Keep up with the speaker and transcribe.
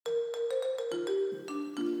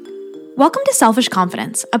Welcome to Selfish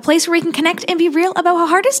Confidence, a place where we can connect and be real about how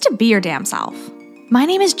hard it is to be your damn self. My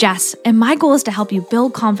name is Jess, and my goal is to help you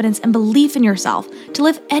build confidence and belief in yourself to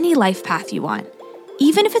live any life path you want,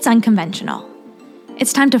 even if it's unconventional.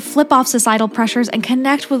 It's time to flip off societal pressures and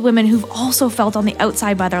connect with women who've also felt on the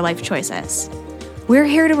outside by their life choices. We're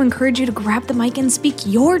here to encourage you to grab the mic and speak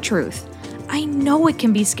your truth. I know it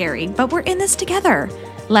can be scary, but we're in this together.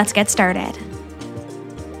 Let's get started.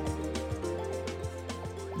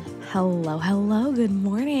 Hello, good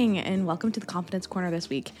morning, and welcome to the Confidence Corner this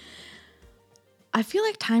week. I feel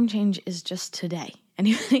like time change is just today.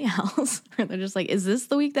 Anybody else? They're just like, is this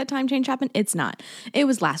the week that time change happened? It's not. It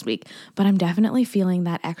was last week, but I'm definitely feeling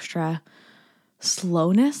that extra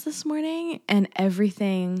slowness this morning, and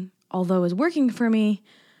everything, although is working for me,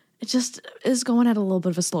 it just is going at a little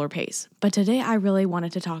bit of a slower pace. But today I really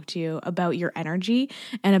wanted to talk to you about your energy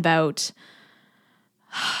and about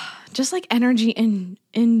just like energy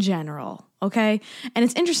in general, okay? And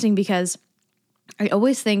it's interesting because I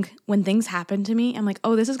always think when things happen to me, I'm like,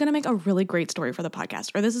 oh, this is going to make a really great story for the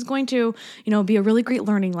podcast, or this is going to, be a really great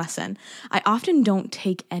learning lesson. I often don't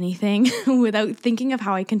take anything without thinking of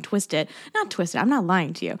how I can twist it. Not twist it, I'm not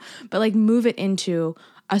lying to you, but like move it into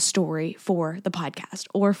a story for the podcast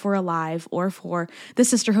or for a live or for the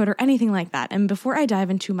sisterhood or anything like that. And before I dive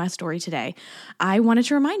into my story today, I wanted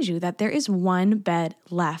to remind you that there is one bed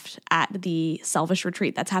left at the Selfish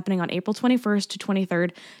Retreat that's happening on April 21st to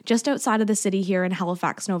 23rd, just outside of the city here in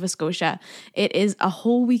Halifax, Nova Scotia. It is a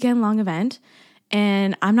whole weekend long event.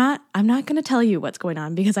 And I'm not going to tell you what's going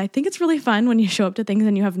on because I think it's really fun when you show up to things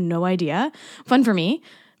and you have no idea. Fun for me.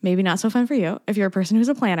 Maybe not so fun for you if you're a person who's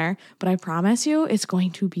a planner, but I promise you it's going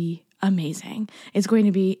to be amazing. It's going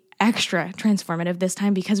to be extra transformative this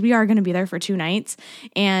time because we are going to be there for 2 nights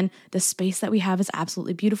and the space that we have is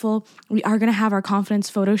absolutely beautiful. We are going to have our confidence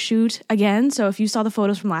photo shoot again. So if you saw the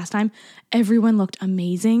photos from last time, everyone looked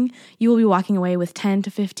amazing. You will be walking away with 10 to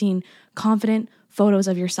 15 confident photos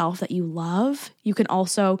of yourself that you love. You can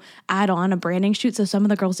also add on a branding shoot. So some of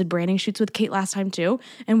the girls did branding shoots with Kate last time too,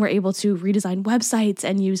 and were able to redesign websites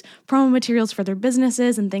and use promo materials for their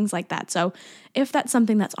businesses and things like that. So if that's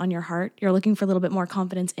something that's on your heart, you're looking for a little bit more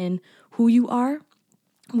confidence in who you are,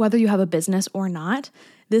 whether you have a business or not,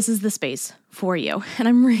 this is the space for you. And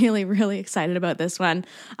I'm really, really excited about this one.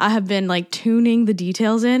 I have been tuning the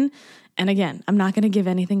details in. And again, I'm not going to give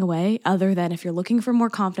anything away other than if you're looking for more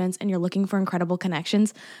confidence and you're looking for incredible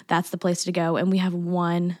connections, that's the place to go. And we have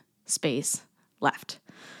one space left.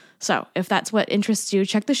 So if that's what interests you,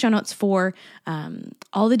 check the show notes for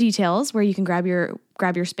all the details where you can grab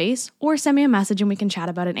your space, or send me a message and we can chat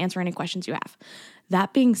about it and answer any questions you have.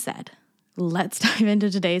 That being said, let's dive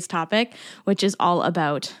into today's topic, which is all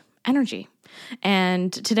about energy.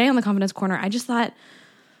 And today on the Confidence Corner, I just thought,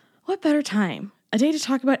 what better time? A day to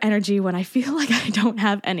talk about energy when I feel like I don't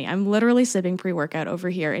have any. I'm literally sipping pre-workout over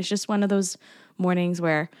here. It's just one of those mornings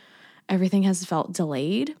where everything has felt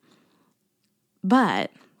delayed.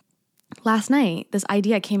 But last night, this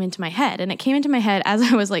idea came into my head, and it came into my head as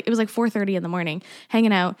I was it was 4:30 in the morning,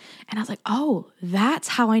 hanging out, and I was like, oh, that's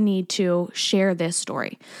how I need to share this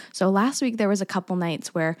story. So last week, there was a couple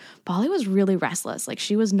nights where Polly was really restless.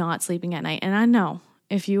 She was not sleeping at night, and I know,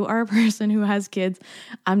 if you are a person who has kids,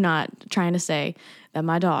 I'm not trying to say that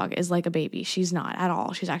my dog is like a baby. She's not at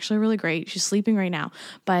all. She's actually really great. She's sleeping right now.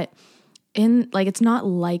 But it's not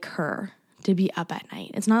like her to be up at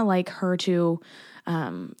night. It's not like her to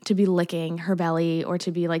be licking her belly or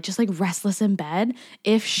to be just restless in bed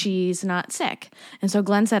if she's not sick. And so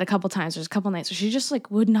Glenn said a couple times, there's a couple nights where she just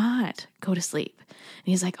would not go to sleep. And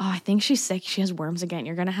he's like, oh, I think she's sick. She has worms again.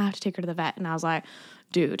 You're going to have to take her to the vet. And I was like,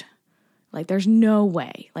 dude, there's no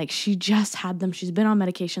way. She just had them. She's been on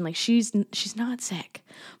medication. She's not sick.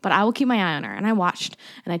 But I will keep my eye on her. And I watched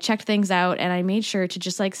and I checked things out and I made sure to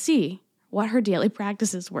just see what her daily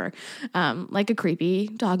practices were, like a creepy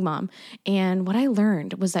dog mom. And what I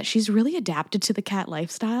learned was that she's really adapted to the cat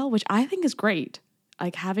lifestyle, which I think is great.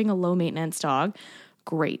 Having a low maintenance dog,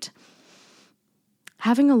 great.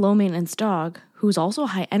 Having a low maintenance dog who's also a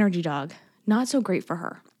high energy dog, not so great for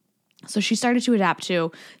her. So she started to adapt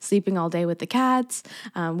to sleeping all day with the cats.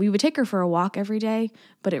 We would take her for a walk every day,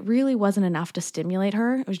 but it really wasn't enough to stimulate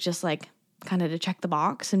her. It was just kind of to check the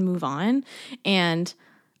box and move on. And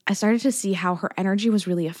I started to see how her energy was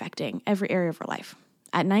really affecting every area of her life.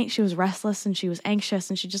 At night, she was restless and she was anxious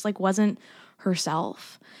and she just wasn't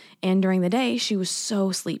herself. And during the day, she was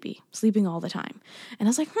so sleeping all the time. And I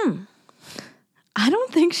was like, I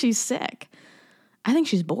don't think she's sick. I think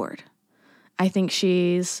she's bored. I think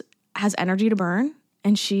she's has energy to burn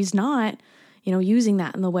and she's not, using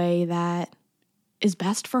that in the way that is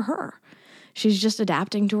best for her. she's just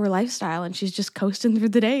adapting to her lifestyle and she's just coasting through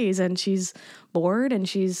the days and she's bored and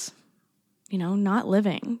she's, not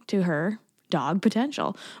living to her dog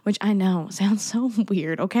potential, which I know sounds so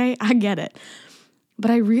weird. Okay. I get it.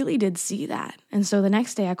 But I really did see that. And so the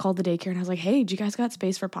next day I called the daycare and I was like, hey, do you guys got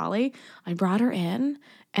space for Polly? I brought her in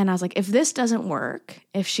and I was like, if this doesn't work,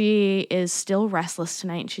 if she is still restless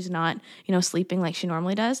tonight and she's not, sleeping like she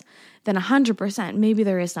normally does, then 100% maybe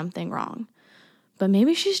there is something wrong. But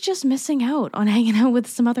maybe she's just missing out on hanging out with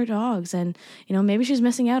some other dogs. And, maybe she's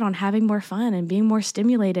missing out on having more fun and being more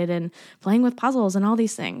stimulated and playing with puzzles and all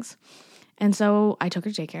these things. And so I took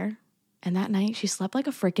her to daycare. And that night she slept like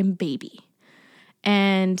a freaking baby.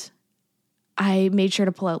 And I made sure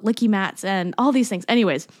to pull out licky mats and all these things.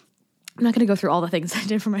 Anyways, I'm not going to go through all the things I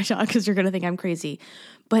did for my dog because you're going to think I'm crazy.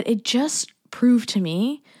 But it just proved to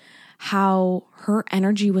me how her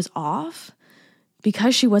energy was off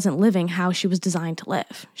because she wasn't living how she was designed to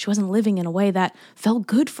live. She wasn't living in a way that felt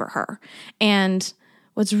good for her. And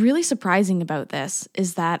what's really surprising about this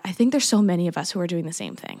is that I think there's so many of us who are doing the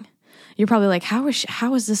same thing. You're probably like, how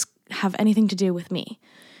does this have anything to do with me?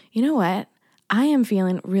 You know what? I am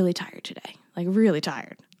feeling really tired today, like really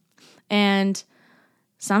tired. And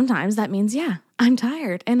sometimes that means, I'm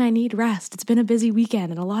tired and I need rest. It's been a busy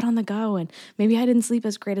weekend and a lot on the go. And maybe I didn't sleep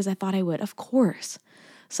as great as I thought I would. Of course.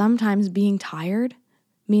 Sometimes being tired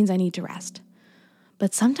means I need to rest.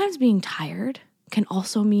 But sometimes being tired can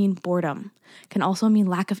also mean boredom, can also mean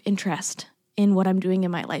lack of interest in what I'm doing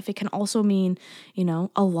in my life. It can also mean,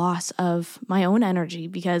 a loss of my own energy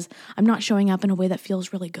because I'm not showing up in a way that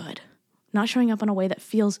feels really good, not showing up in a way that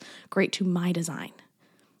feels great to my design.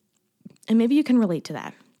 And maybe you can relate to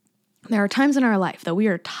that. There are times in our life that we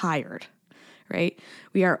are tired, right?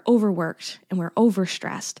 We are overworked and we're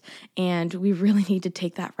overstressed and we really need to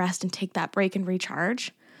take that rest and take that break and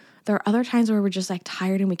recharge. There are other times where we're just like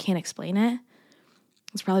tired and we can't explain it.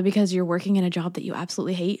 It's probably because you're working in a job that you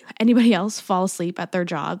absolutely hate. Anybody else fall asleep at their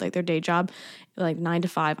job, like their day job, like 9 to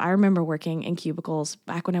 5. I remember working in cubicles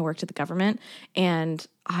back when I worked at the government and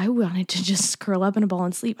I wanted to just curl up in a ball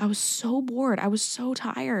and sleep. I was so bored. I was so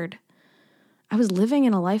tired. I was living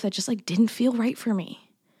in a life that just didn't feel right for me.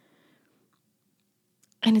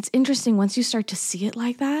 And it's interesting, once you start to see it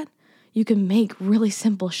like that, you can make really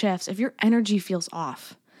simple shifts. If your energy feels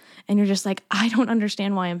off and you're just like, I don't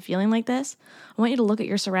understand why I'm feeling like this, I want you to look at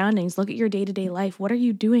your surroundings, look at your day-to-day life. What are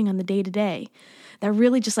you doing on the day-to-day that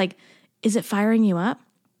really just is it firing you up?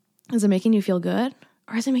 Is it making you feel good?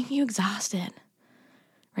 Or is it making you exhausted?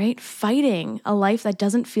 Right? Fighting a life that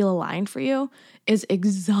doesn't feel aligned for you is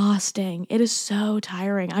exhausting. It is so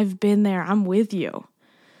tiring. I've been there. I'm with you.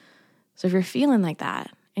 So if you're feeling like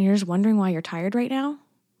that and you're just wondering why you're tired right now,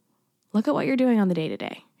 look at what you're doing on the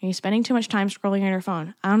day-to-day. Are you spending too much time scrolling on your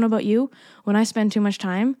phone? I don't know about you. When I spend too much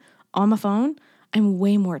time on my phone, I'm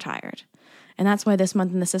way more tired. And that's why this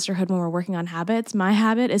month in the sisterhood, when we're working on habits, my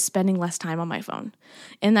habit is spending less time on my phone.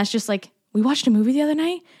 And that's just we watched a movie the other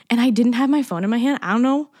night and I didn't have my phone in my hand. I don't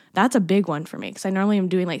know. That's a big one for me because I normally am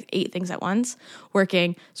doing 8 things at once,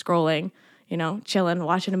 working, scrolling, chilling,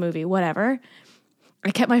 watching a movie, whatever.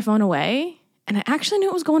 I kept my phone away and I actually knew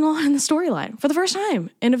what was going on in the storyline for the first time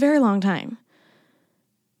in a very long time.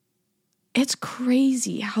 It's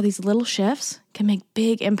crazy how these little shifts can make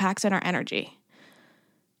big impacts in our energy.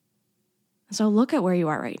 So look at where you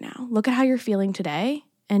are right now. Look at how you're feeling today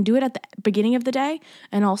and do it at the beginning of the day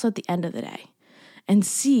and also at the end of the day and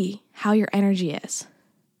see how your energy is.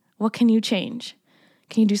 What can you change?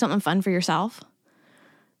 Can you do something fun for yourself?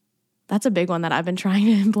 That's a big one that I've been trying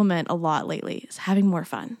to implement a lot lately, is having more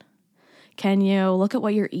fun. Can you look at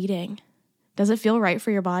what you're eating? Does it feel right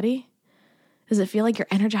for your body? Does it feel like you're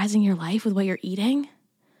energizing your life with what you're eating?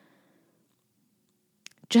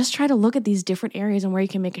 Just try to look at these different areas and where you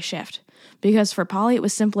can make a shift. Because for Polly, it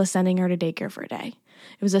was simple as sending her to daycare for a day.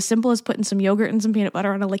 It was as simple as putting some yogurt and some peanut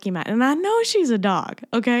butter on a licky mat. And I know she's a dog,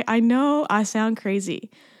 okay? I know I sound crazy.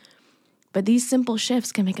 But these simple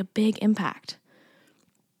shifts can make a big impact.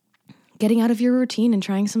 Getting out of your routine and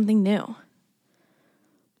trying something new.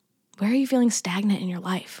 Where are you feeling stagnant in your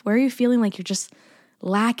life? Where are you feeling like you're just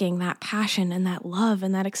lacking that passion and that love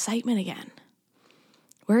and that excitement again?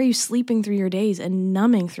 Where are you sleeping through your days and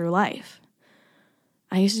numbing through life?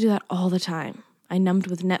 I used to do that all the time. I numbed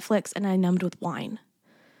with Netflix and I numbed with wine.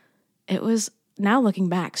 It was, now looking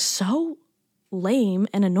back, so lame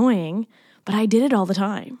and annoying, but I did it all the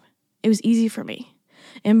time. It was easy for me.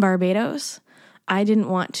 In Barbados, I didn't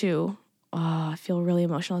want to, I feel really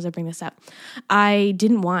emotional as I bring this up. I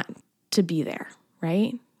didn't want to be there,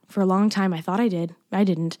 right? For a long time, I thought I did. I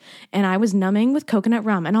didn't. And I was numbing with coconut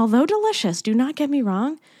rum. And although delicious, do not get me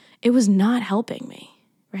wrong, it was not helping me,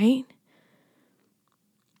 right?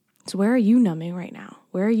 So where are you numbing right now?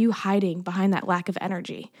 Where are you hiding behind that lack of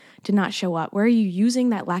energy to not show up? Where are you using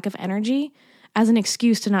that lack of energy as an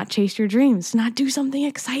excuse to not chase your dreams, to not do something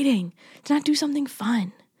exciting, to not do something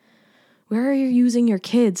fun? Where are you using your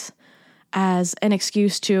kids as an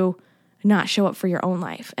excuse to not show up for your own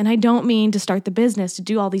life? And I don't mean to start the business, to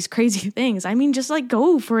do all these crazy things. I mean, just like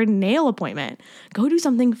go for a nail appointment. Go do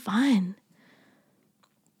something fun.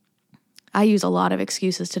 I use a lot of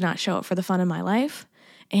excuses to not show up for the fun in my life.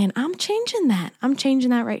 And I'm changing that. I'm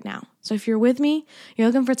changing that right now. So if you're with me, you're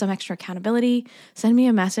looking for some extra accountability, send me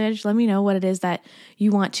a message. Let me know what it is that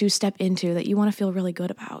you want to step into, that you want to feel really good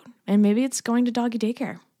about. And maybe it's going to doggy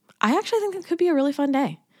daycare. I actually think it could be a really fun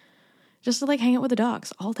day. Just to like hang out with the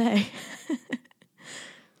dogs all day.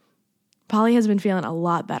 Polly has been feeling a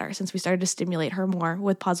lot better since we started to stimulate her more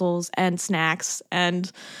with puzzles and snacks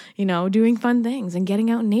and, doing fun things and getting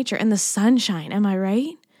out in nature and the sunshine. Am I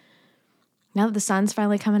right? Now that the sun's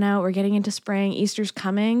finally coming out, we're getting into spring, Easter's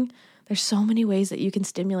coming. There's so many ways that you can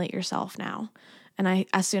stimulate yourself now. And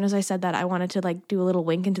as soon as I said that, I wanted to like do a little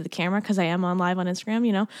wink into the camera because I am on live on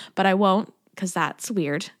Instagram, but I won't because that's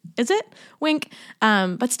weird. Is it? Wink.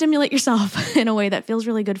 But stimulate yourself in a way that feels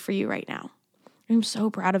really good for you right now. I'm so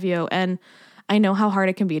proud of you. And I know how hard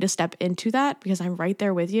it can be to step into that because I'm right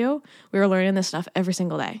there with you. We were learning this stuff every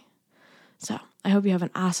single day. So I hope you have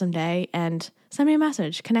an awesome day and send me a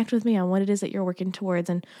message. Connect with me on what it is that you're working towards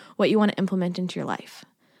and what you want to implement into your life.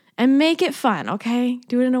 And make it fun, okay?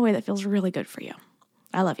 Do it in a way that feels really good for you.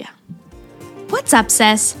 I love you. What's up,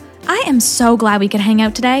 sis? I am so glad we could hang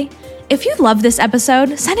out today. If you love this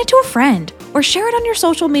episode, send it to a friend or share it on your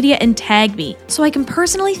social media and tag me so I can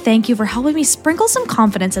personally thank you for helping me sprinkle some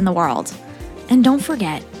confidence in the world. And don't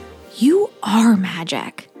forget, you are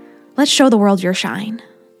magic. Let's show the world your shine.